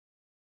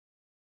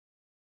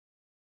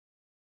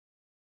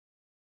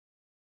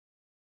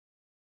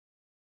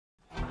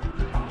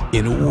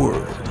In a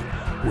world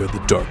where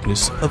the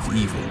darkness of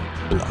evil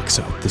blocks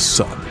out the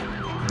sun,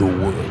 the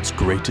world's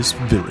greatest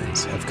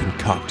villains have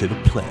concocted a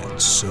plan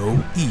so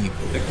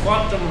evil. The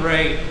quantum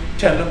ray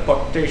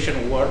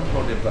teleportation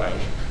wormhole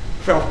device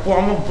shall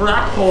form a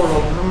black hole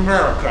over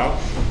America,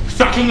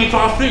 sucking it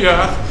off the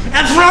earth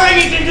and throwing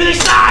it into the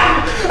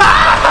sun!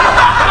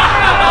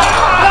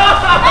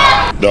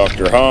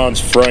 Dr.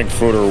 Hans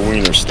Frankfurter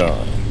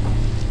Wienerstein.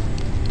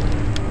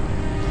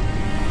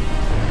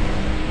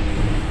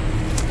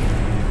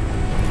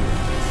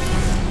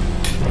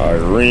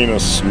 Irina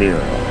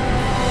Smira.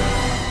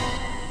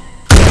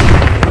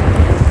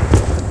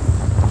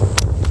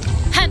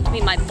 Hand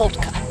me my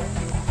vodka.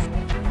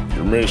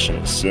 Your mission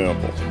is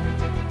simple.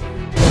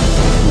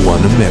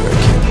 One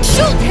American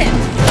Shoot him!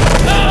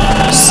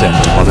 sent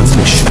on a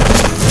mission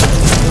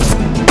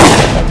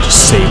to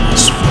save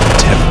us from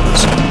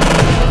terrorism.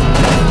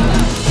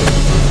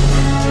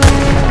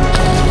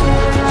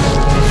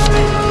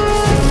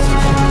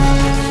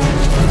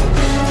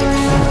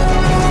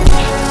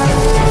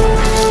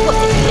 What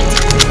a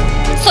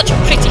pity. Such a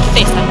pretty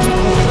face that was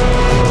born.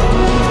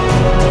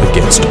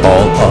 Against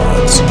all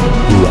odds,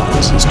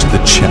 rises to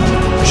the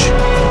challenge.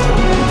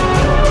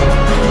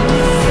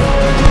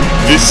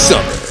 This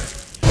summer,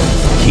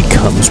 He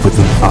comes with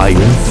an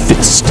iron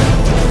fist.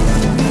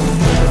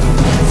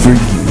 For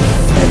you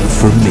and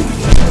for me.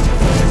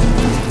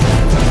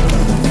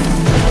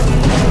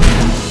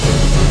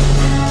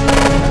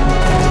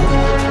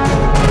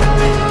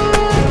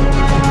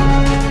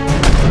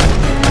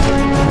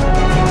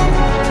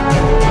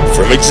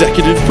 from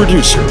executive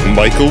producer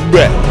Michael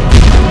Bay.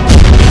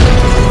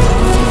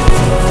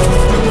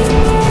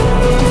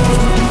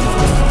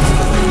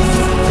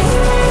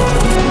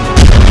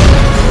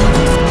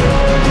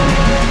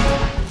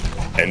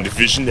 And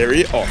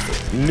visionary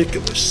author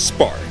Nicholas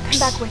Sparks. Come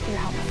back with your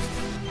helmet.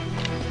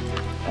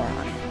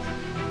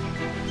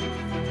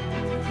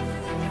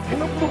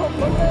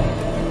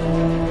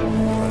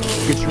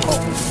 Get you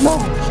home. No,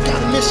 you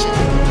got a mission.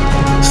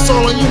 It's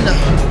all on you now.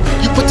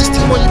 You put this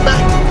team on your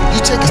back, you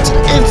take us to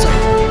the end zone.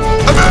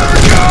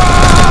 America!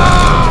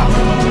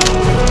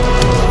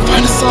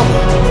 Find us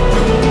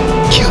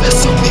someone. Kill that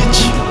son of a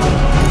bitch.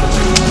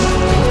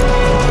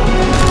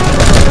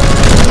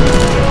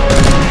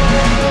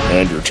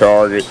 And your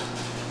target.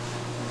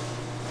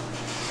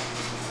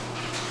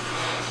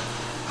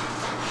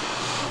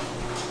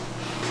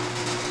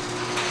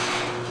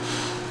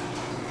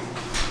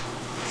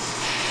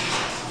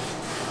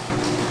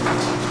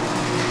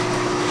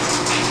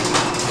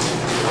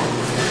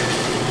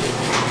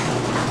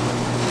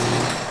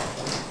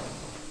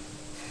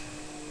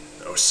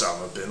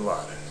 Osama bin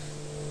Laden.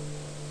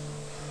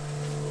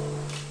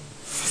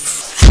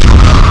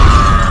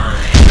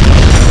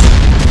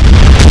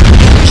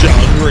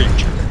 John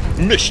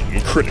Ranger.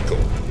 Mission critical.